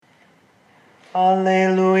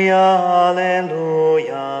Alleluia,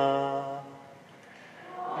 alleluia.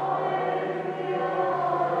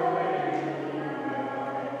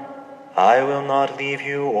 I will not leave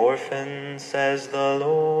you orphans, says the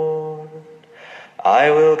Lord. I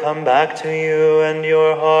will come back to you, and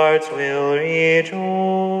your hearts will rejoice.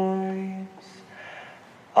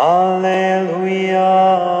 Alleluia,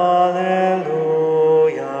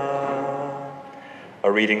 alleluia. A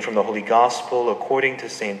reading from the Holy Gospel according to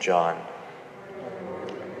St. John.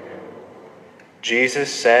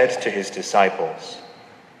 Jesus said to his disciples,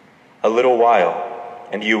 "A little while,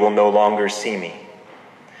 and you will no longer see me.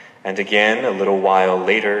 And again, a little while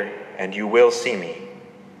later, and you will see me."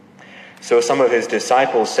 So some of his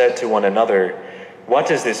disciples said to one another, "What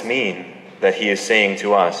does this mean that he is saying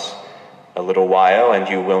to us, 'A little while, and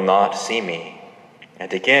you will not see me'?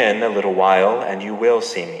 And again, a little while, and you will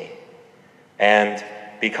see me. And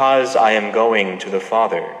because I am going to the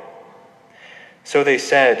Father." So they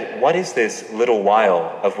said, "What is this little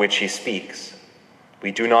while of which he speaks?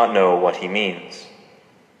 We do not know what he means."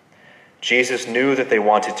 Jesus knew that they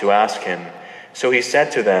wanted to ask him, so he said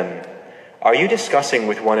to them, "Are you discussing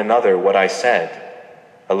with one another what I said?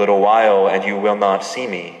 'A little while, and you will not see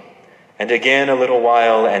me. And again, a little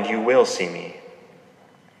while, and you will see me.'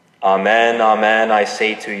 Amen, amen, I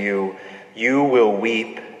say to you, you will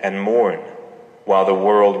weep and mourn, while the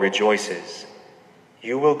world rejoices.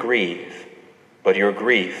 You will grieve, but your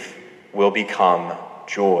grief will become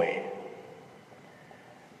joy."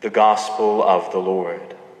 The Gospel of the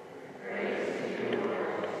Lord.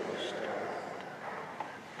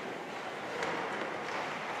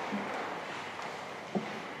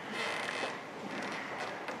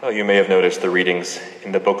 Well, you may have noticed the readings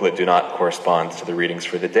in the booklet do not correspond to the readings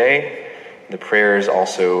for the day. The prayers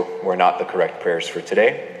also were not the correct prayers for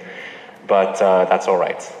today, but that's all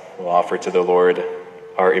right. We'll offer to the Lord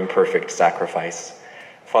our imperfect sacrifice.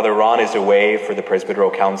 Father Ron is away for the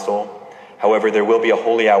Presbyteral Council. However, there will be a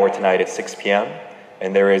holy hour tonight at 6 p.m.,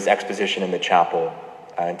 and there is exposition in the chapel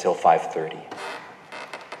until 5:30.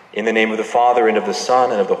 In the name of the Father, and of the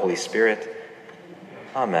Son, and of the Holy Spirit.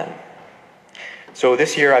 Amen. So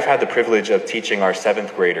this year I've had the privilege of teaching our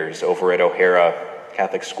 7th graders over at O'Hara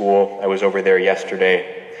Catholic School. I was over there yesterday,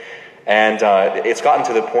 and it's gotten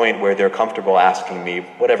to the point where they're comfortable asking me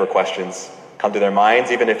whatever questions come to their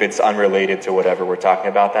minds, even if it's unrelated to whatever we're talking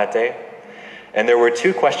about that day. And there were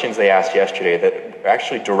 2 questions they asked yesterday that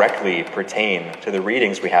actually directly pertain to the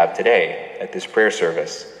readings we have today at this prayer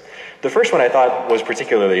service. The first one I thought was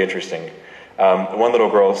particularly interesting. One little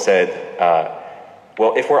girl said,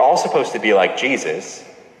 well, if we're all supposed to be like Jesus,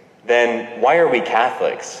 then why are we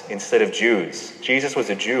Catholics instead of Jews? Jesus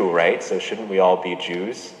was a Jew, right? So shouldn't we all be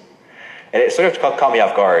Jews? And it sort of caught me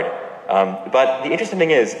off guard. But the interesting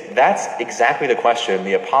thing is, that's exactly the question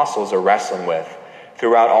the apostles are wrestling with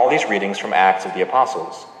throughout all these readings from Acts of the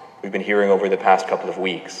Apostles we've been hearing over the past couple of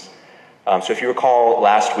weeks. So if you recall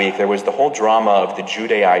last week, there was the whole drama of the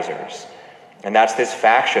Judaizers. And that's this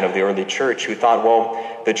faction of the early church who thought, well,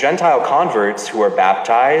 the Gentile converts who are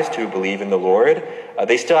baptized, who believe in the Lord,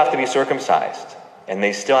 they still have to be circumcised, and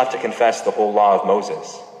they still have to confess the whole law of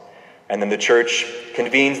Moses. And then the church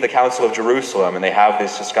convenes the Council of Jerusalem, and they have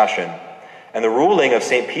this discussion. And the ruling of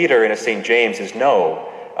St. Peter and of St. James is no,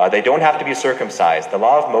 they don't have to be circumcised. The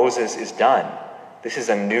law of Moses is done. This is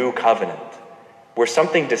a new covenant. We're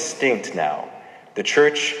something distinct now. The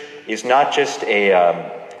church is not just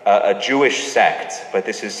a Jewish sect, but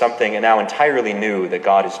this is something now entirely new that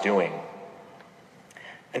God is doing.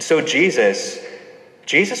 And so Jesus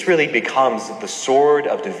really becomes the sword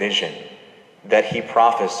of division that he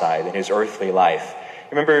prophesied in his earthly life.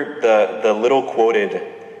 Remember the little quoted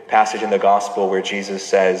passage in the gospel where Jesus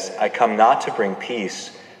says, "I come not to bring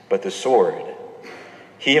peace, but the sword."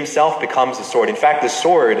 He himself becomes the sword. In fact, the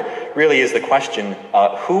sword really is the question,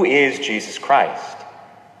 who is Jesus Christ?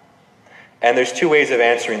 And there's 2 ways of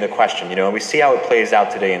answering the question, and we see how it plays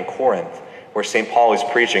out today in Corinth, where St. Paul is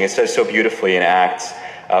preaching. It says so beautifully in Acts,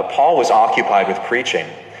 Paul was occupied with preaching,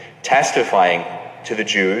 testifying to the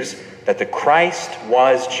Jews that the Christ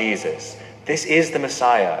was Jesus. This is the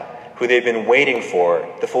Messiah who they've been waiting for,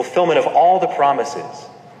 the fulfillment of all the promises.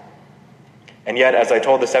 And yet, as I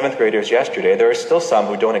told the 7th graders yesterday, there are still some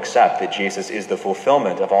who don't accept that Jesus is the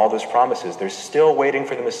fulfillment of all those promises. They're still waiting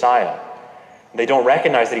for the Messiah. They don't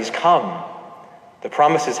recognize that he's come. The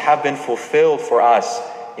promises have been fulfilled for us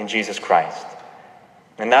in Jesus Christ.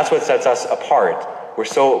 And that's what sets us apart. We're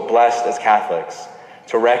so blessed as Catholics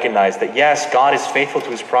to recognize that, yes, God is faithful to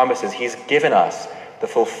his promises. He's given us the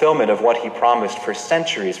fulfillment of what he promised for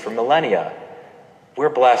centuries, for millennia. We're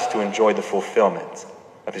blessed to enjoy the fulfillment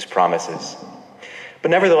of his promises.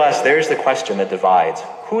 But nevertheless, there's the question that divides.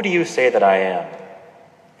 Who do you say that I am?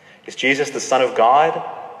 Is Jesus the Son of God?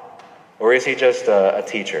 Or is he just a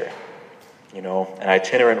teacher? An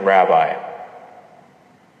itinerant rabbi?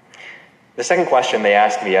 The second question they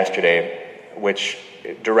asked me yesterday, which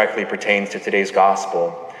directly pertains to today's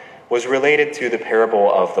gospel, was related to the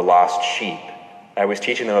parable of the lost sheep. I was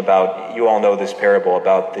teaching them about, you all know this parable,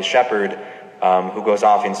 about the shepherd who goes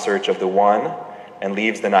off in search of the one and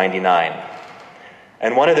leaves the 99.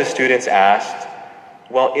 And one of the students asked,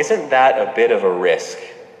 well, isn't that a bit of a risk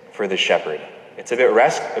for the shepherd? It's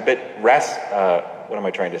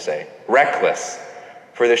reckless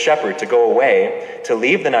for the shepherd to go away, to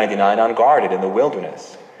leave the 99 unguarded in the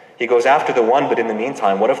wilderness. He goes after the one, but in the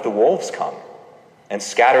meantime, what if the wolves come and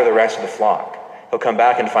scatter the rest of the flock? He'll come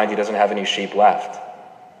back and find he doesn't have any sheep left.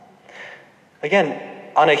 Again,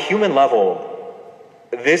 on a human level,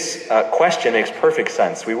 this question makes perfect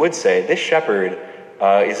sense. We would say this shepherd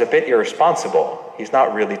is a bit irresponsible. He's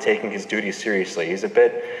not really taking his duty seriously. He's a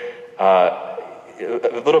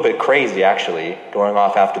little bit crazy, actually, going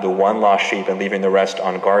off after the one lost sheep and leaving the rest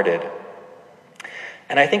unguarded.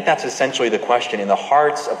 And I think that's essentially the question in the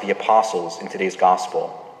hearts of the apostles in today's gospel,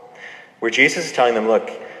 where Jesus is telling them,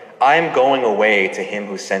 look, I am going away to him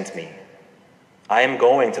who sent me. I am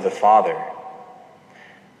going to the Father.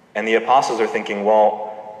 And the apostles are thinking,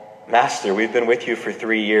 well, Master, we've been with you for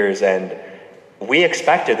 3 years, and we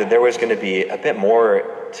expected that there was going to be a bit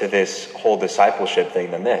more to this whole discipleship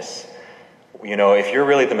thing than this. If you're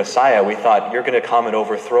really the Messiah, we thought you're going to come and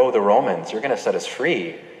overthrow the Romans. You're going to set us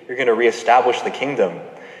free. You're going to reestablish the kingdom.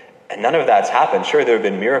 And none of that's happened. Sure, there have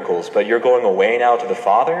been miracles, but you're going away now to the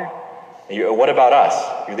Father? What about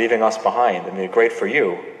us? You're leaving us behind. I mean, great for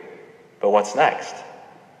you, but what's next?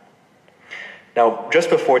 Now, just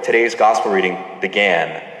before today's gospel reading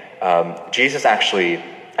began, Jesus actually,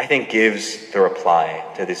 I think, gives the reply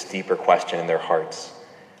to this deeper question in their hearts.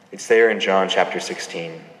 It's there in John chapter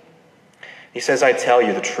 16. He says, I tell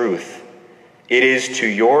you the truth. It is to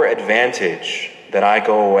your advantage that I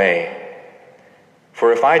go away.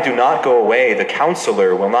 For if I do not go away, the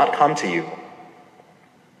Counselor will not come to you.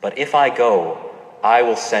 But if I go, I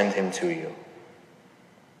will send him to you.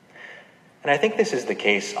 And I think this is the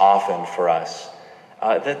case often for us.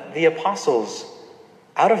 That the apostles,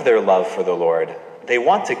 out of their love for the Lord, they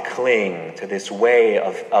want to cling to this way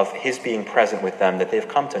of his being present with them that they've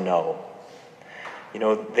come to know.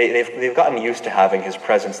 They've gotten used to having his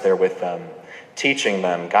presence there with them, teaching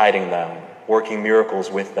them, guiding them, working miracles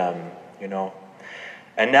with them,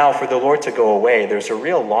 And now for the Lord to go away, there's a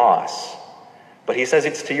real loss. But he says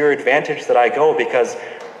it's to your advantage that I go, because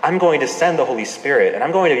I'm going to send the Holy Spirit, and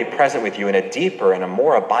I'm going to be present with you in a deeper and a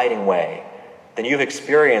more abiding way than you've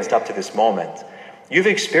experienced up to this moment. You've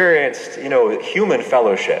experienced, human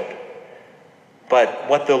fellowship. But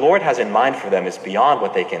what the Lord has in mind for them is beyond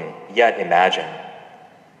what they can yet imagine.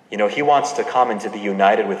 He wants to come and to be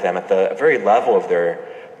united with them at the very level of their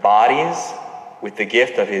bodies, with the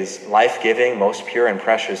gift of his life-giving, most pure and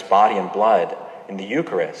precious body and blood in the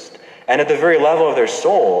Eucharist. And at the very level of their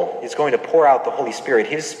soul, he's going to pour out the Holy Spirit,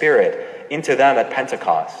 his Spirit, into them at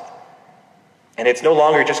Pentecost. And it's no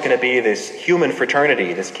longer just going to be this human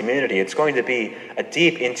fraternity, this community. It's going to be a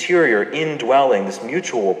deep interior indwelling, this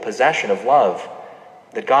mutual possession of love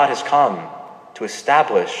that God has come to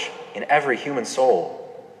establish in every human soul.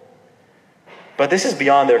 But this is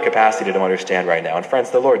beyond their capacity to understand right now. And friends,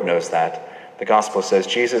 the Lord knows that. The gospel says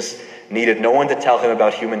Jesus needed no one to tell him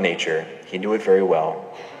about human nature. He knew it very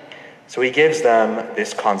well. So he gives them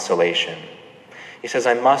this consolation. He says,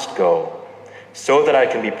 I must go so that I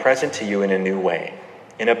can be present to you in a new way,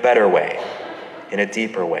 in a better way, in a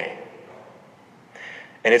deeper way.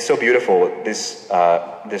 And it's so beautiful, this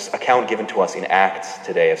account given to us in Acts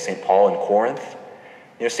today of St. Paul in Corinth.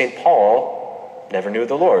 St. Paul never knew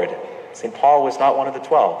the Lord. St. Paul was not one of the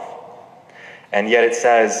 12. And yet it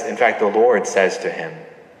says, in fact, the Lord says to him,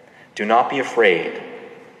 do not be afraid,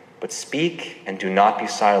 but speak and do not be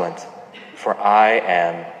silent, for I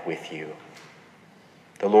am with you.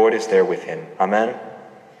 The Lord is there with him. Amen.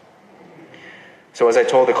 So as I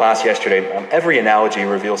told the class yesterday, every analogy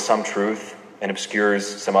reveals some truth and obscures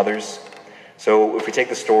some others. So if we take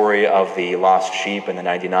the story of the lost sheep and the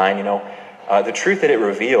 99, the truth that it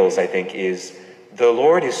reveals, I think, is the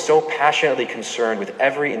Lord is so passionately concerned with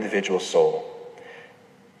every individual soul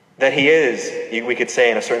that he is, we could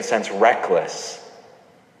say in a certain sense, reckless.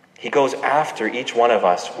 He goes after each one of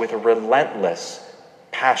us with a relentless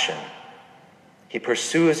passion. He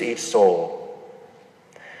pursues each soul.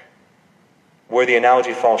 Where the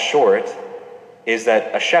analogy falls short is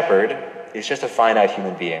that a shepherd is just a finite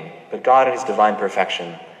human being, but God in his divine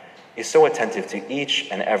perfection is so attentive to each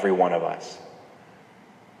and every one of us.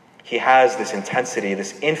 He has this intensity,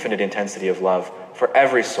 this infinite intensity of love for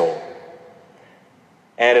every soul.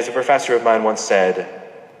 And as a professor of mine once said,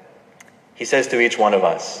 he says to each one of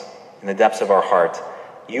us, in the depths of our heart,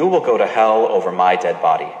 "You will go to hell over my dead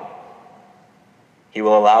body." He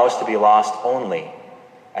will allow us to be lost only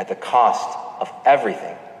at the cost of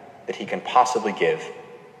everything that he can possibly give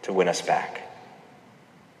to win us back.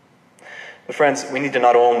 But friends, we need to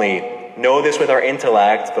not only know this with our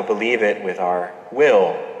intellect, but believe it with our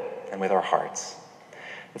will and with our hearts.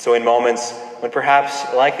 And so in moments when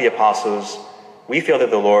perhaps, like the apostles, we feel that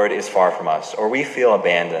the Lord is far from us, or we feel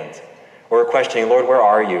abandoned, or we're questioning, "Lord, where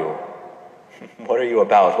are you? What are you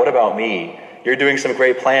about? What about me? You're doing some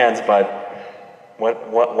great plans, but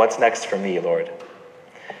what's next for me, Lord?"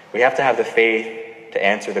 We have to have the faith to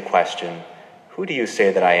answer the question, "Who do you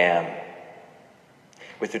say that I am?"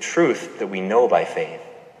 with the truth that we know by faith,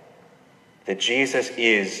 that Jesus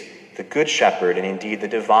is the good shepherd and indeed the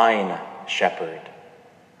divine shepherd,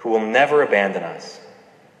 who will never abandon us,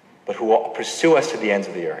 but who will pursue us to the ends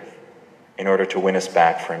of the earth in order to win us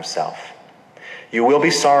back for himself. "You will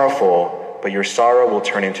be sorrowful, but your sorrow will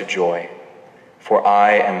turn into joy, for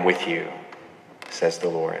I am with you," says the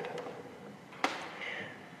Lord.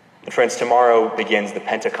 And friends, tomorrow begins the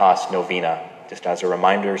Pentecost novena, just as a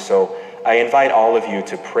reminder. So I invite all of you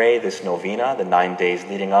to pray this novena, the 9 days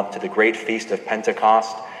leading up to the great feast of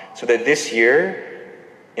Pentecost, so that this year,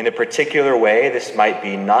 in a particular way, this might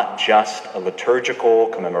be not just a liturgical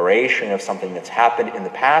commemoration of something that's happened in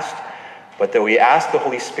the past, but that we ask the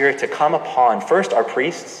Holy Spirit to come upon, first, our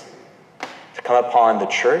priests, to come upon the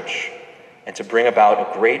church, and to bring about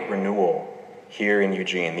a great renewal here in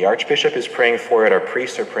Eugene. The Archbishop is praying for it, our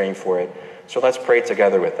priests are praying for it, so let's pray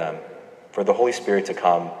together with them for the Holy Spirit to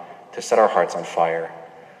come to set our hearts on fire.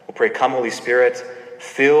 We'll pray, "Come, Holy Spirit,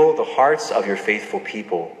 fill the hearts of your faithful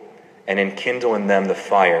people and enkindle in them the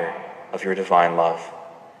fire of your divine love.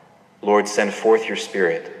 Lord, send forth your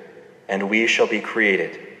Spirit, and we shall be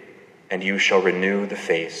created, and you shall renew the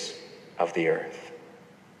face of the earth."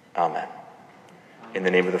 Amen. In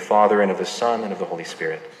the name of the Father, and of the Son, and of the Holy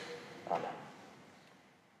Spirit.